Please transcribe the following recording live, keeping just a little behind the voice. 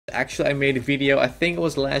Actually, I made a video, I think it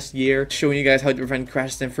was last year, showing you guys how to prevent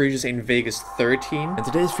crashes and freezes in Vegas 13. In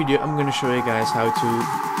today's video, I'm going to show you guys how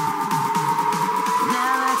to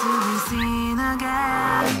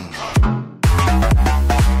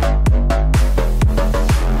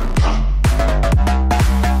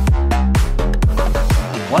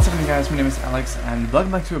What's up guys, my name is Alex and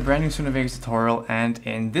welcome back to a brand new Sony Vegas tutorial. And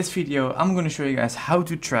in this video I'm going to show you guys how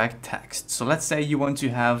to track text. So let's say you want to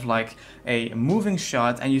have like a moving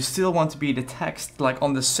shot and you still want to be the text like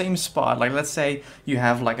on the same spot. Like let's say you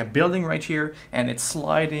have like a building right here and it's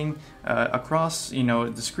sliding across, you know,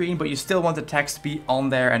 the screen, but you still want the text to be on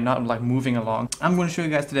there and not like moving along. I'm going to show you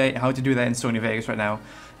guys today how to do that in Sony Vegas right now.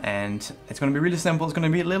 And it's going to be really simple. It's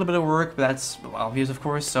going to be a little bit of work, but that's obvious, of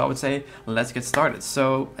course. So I would say let's get started.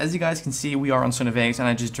 So as you guys can see, we are on Sony Vegas and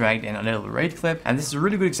I just dragged in a little raid clip. And this is a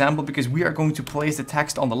really good example because we are going to place the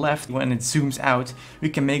text on the left. When it zooms out, we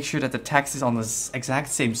can make sure that the text is on the exact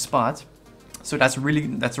same spot. So that's a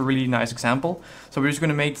really nice example. So we're just going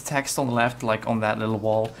to make the text on the left, like on that little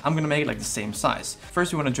wall. I'm going to make it like the same size.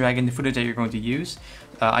 First, you want to drag in the footage that you're going to use.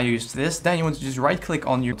 I used this. Then you want to just right click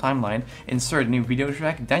on your timeline, insert a new video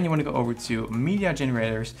track. Then you want to go over to media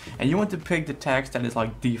generators and you want to pick the text that is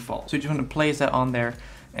like default. So you just want to place that on there.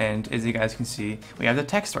 And as you guys can see, we have the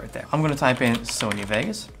text right there. I'm going to type in Sony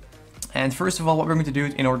Vegas. And first of all, what we're going to do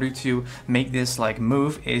in order to make this like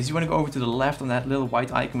move is you want to go over to the left on that little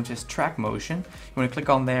white icon which is track motion. You want to click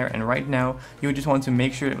on there, and right now you just want to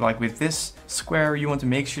make sure, like with this square, you want to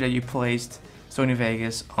make sure that you placed Sony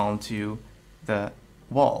Vegas onto the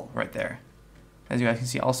wall right there. As you guys can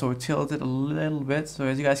see, also tilted a little bit. So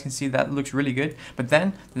as you guys can see, that looks really good. But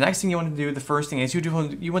then the next thing you want to do, the first thing is you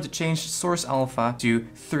want to change source alpha to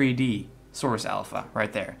 3D. Source alpha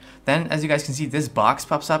right there. Then as you guys can see, this box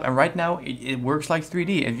pops up, and right now it works like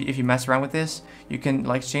 3D. If you mess around with this, you can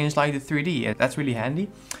like change like the 3D. That's really handy.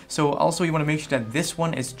 So also you want to make sure that this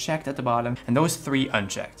one is checked at the bottom and those three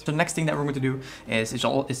unchecked. So the next thing that we're going to do is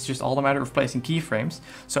it's just all a matter of placing keyframes.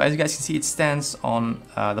 So as you guys can see, it stands on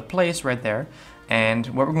the place right there. And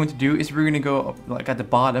what we're going to do is we're going to go like at the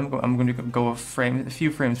bottom. I'm going to go a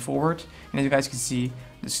few frames forward, and as you guys can see,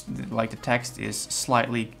 this, like the text is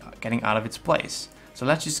slightly getting out of its place. So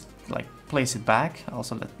let's just like place it back.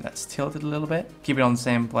 Also let's tilt it a little bit. Keep it on the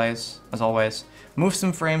same place as always. Move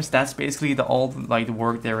some frames. That's basically all the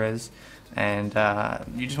work there is. And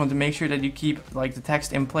you just want to make sure that you keep like the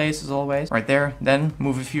text in place as always right there. Then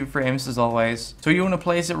move a few frames as always. So you want to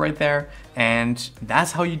place it right there, and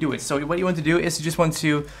that's how you do it. So what you want to do is you just want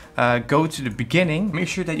to go to the beginning. Make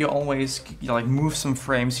sure that you always like move some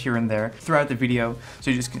frames here and there throughout the video. So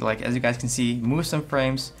you just like, as you guys can see, move some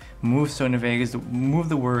frames, move Sony Vegas, move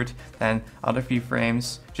the word, then other few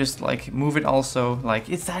frames, just like move it also. Like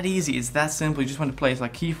it's that easy, it's that simple. You just want to place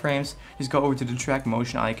like keyframes, just go over to the track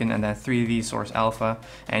motion icon and then 3D source alpha,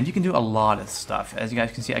 and you can do a lot of stuff. As you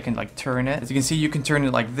guys can see, I can like turn it. As you can see, you can turn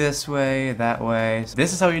it like this way, that way. So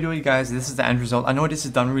this is how you do it, guys. This is the end result. I know this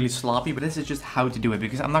is done really sloppy, but this is just how to do it,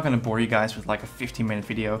 because I'm not going to bore you guys with like a 15-minute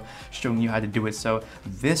video showing you how to do it. So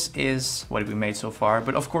this is what we made so far,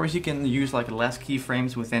 but of course you can use like less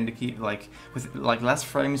keyframes within the with less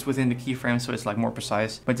frames within the keyframe, so it's like more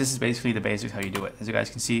precise. But this is basically the basics how you do it. As you guys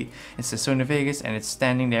can see, it's the Sony Vegas and it's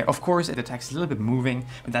standing there. Of course the text is a little bit moving,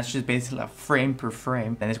 but that's just basically a frame per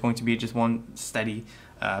frame. Then it's going to be just one steady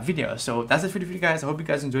video. So that's it for the video, guys. I hope you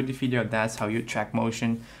guys enjoyed the video. That's how you track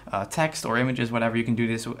motion, text or images, whatever. You can do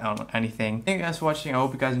this on anything. Thank you guys for watching. I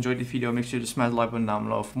hope you guys enjoyed the video. Make sure to smash the like button down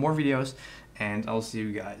below for more videos, and I'll see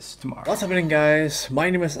you guys tomorrow. What's happening, guys?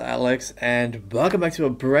 My name is Alex and welcome back to a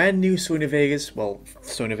brand new Sony Vegas,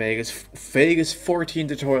 Vegas 14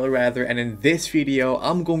 tutorial rather. And in this video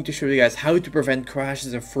I'm going to show you guys how to prevent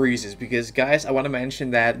crashes and freezes, because guys, I want to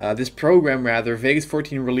mention that this program, rather Vegas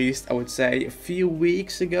 14, released, I would say, a few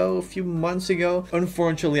months ago.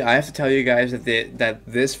 Unfortunately, I have to tell you guys that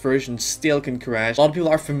this version still can crash. A lot of people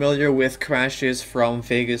are familiar with crashes from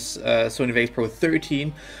Sony Vegas Pro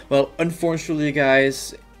 13. Well, unfortunately,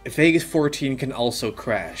 guys, Vegas 14 can also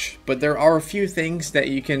crash, but there are a few things that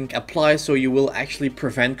you can apply so you will actually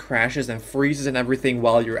prevent crashes and freezes and everything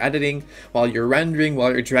while you're editing, while you're rendering,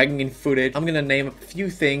 while you're dragging in footage. I'm gonna name a few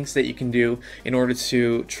things that you can do in order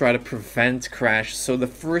to try to prevent crashes. So the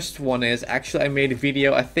first one is, actually I made a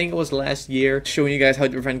video, I think it was last year, showing you guys how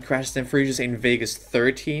to prevent crashes and freezes in Vegas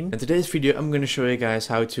 13. In today's video I'm gonna show you guys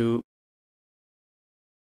how to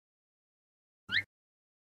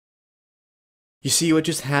You see what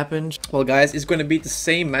just happened? Well guys, it's going to be the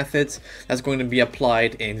same method that's going to be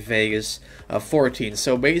applied in Vegas 14.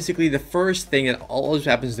 So basically the first thing that always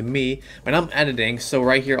happens to me when I'm editing, so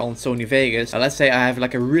right here on Sony Vegas, let's say I have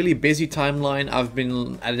like a really busy timeline. I've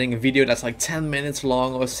been editing a video that's like 10 minutes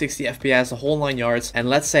long or 60 FPS, a whole 9 yards, and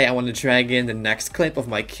let's say I want to drag in the next clip of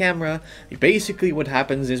my camera. Basically what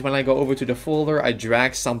happens is when I go over to the folder, I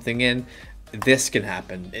drag something in. This can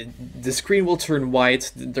happen. The screen will turn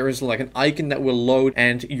white, there is like an icon that will load,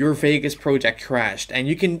 and your Vegas project crashed. And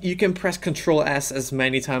you can press Ctrl S as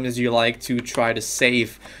many times as you like to try to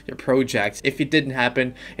save your project. If it didn't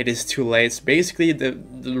happen, it is too late. So basically the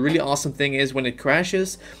really awesome thing is when it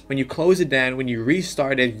crashes, when you close it down, when you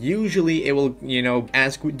restart it, usually it will, you know,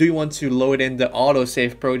 ask, do you want to load in the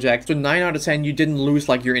autosave project? So 9 out of 10 you didn't lose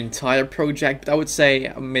like your entire project, but I would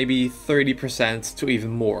say maybe 30% to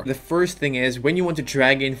even more. The first thing is when you want to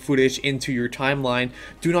drag in footage into your timeline,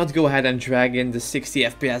 do not go ahead and drag in the 60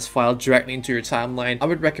 FPS file directly into your timeline. I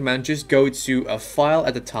would recommend just go to a file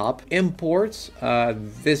at the top, import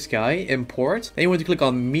this guy, import, then you want to click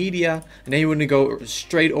on media, and then you want to go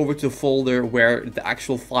straight over to the folder where the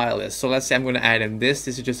actual file is. So let's say I'm going to add in this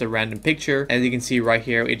is just a random picture. As you can see right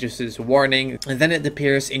here, it just is warning, and then it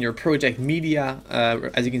appears in your project media,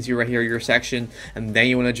 as you can see right here, your section, and then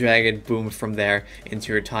you want to drag it, boom, from there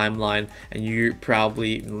into your timeline, and you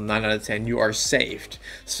probably 9 out of 10 you are saved.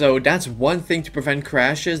 So that's one thing to prevent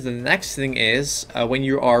crashes. The next thing is when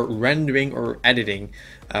you are rendering or editing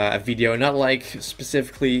a video, not like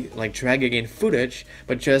specifically like dragging in footage,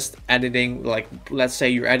 but just editing. Like let's say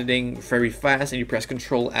you're editing very fast and you press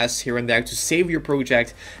Ctrl S here and there to save your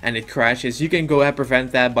project and it crashes. You can go ahead and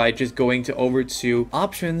prevent that by just going over to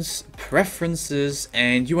options, preferences,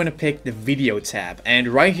 and you want to pick the video tab. And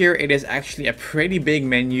right here it is actually a pretty big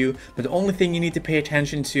menu, but the only thing you need to pay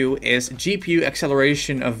attention to is GPU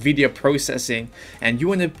acceleration of video processing, and you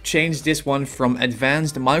want to change this one from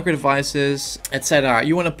advanced micro devices, etc.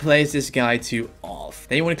 You want to place this guy to off.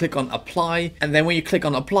 Then you want to click on apply, and then when you click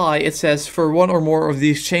on apply, it says for one or more of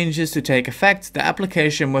these changes to take effect, the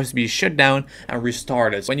application must be shut down and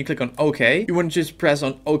restarted. When you click on OK, you want to just press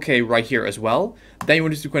on OK right here as well. Then you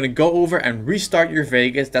want to going to go over and restart your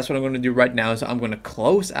Vegas. That's what I'm going to do right now. So I'm going to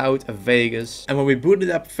close out of Vegas, and when we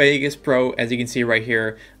booted up Vegas Pro, as you can see right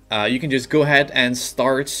here, you can just go ahead and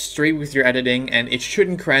start straight with your editing, and it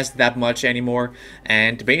shouldn't crash that much anymore.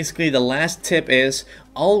 And basically the last tip is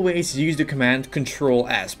always use the command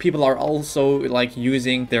Ctrl S. People are also like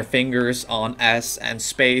using their fingers on S and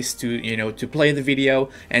space to, you know, to play the video,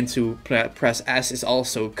 and to press S is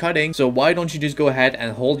also cutting. So why don't you just go ahead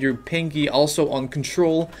and hold your pinky also on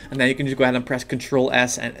Control, and then you can just go ahead and press Ctrl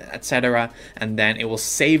S and etc. and then it will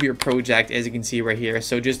save your project, as you can see right here.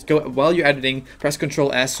 So just go while you're editing, press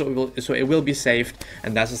Ctrl S so it will be saved,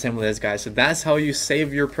 and that's as simple as, guys. So that's how you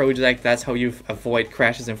save your project. That's how you avoid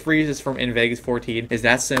crashes and freezes from in Vegas 14. Is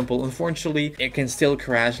that simple. Unfortunately, it can still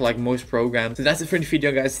crash like most programs. So that's it for the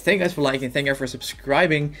video, guys. Thank you guys for liking, thank you for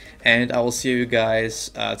subscribing, and I will see you guys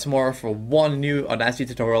tomorrow for one new Audacity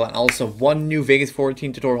tutorial and also one new Vegas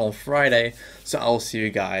 14 tutorial on Friday. So I'll see you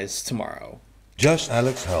guys tomorrow.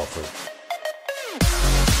 JustAlexHalford.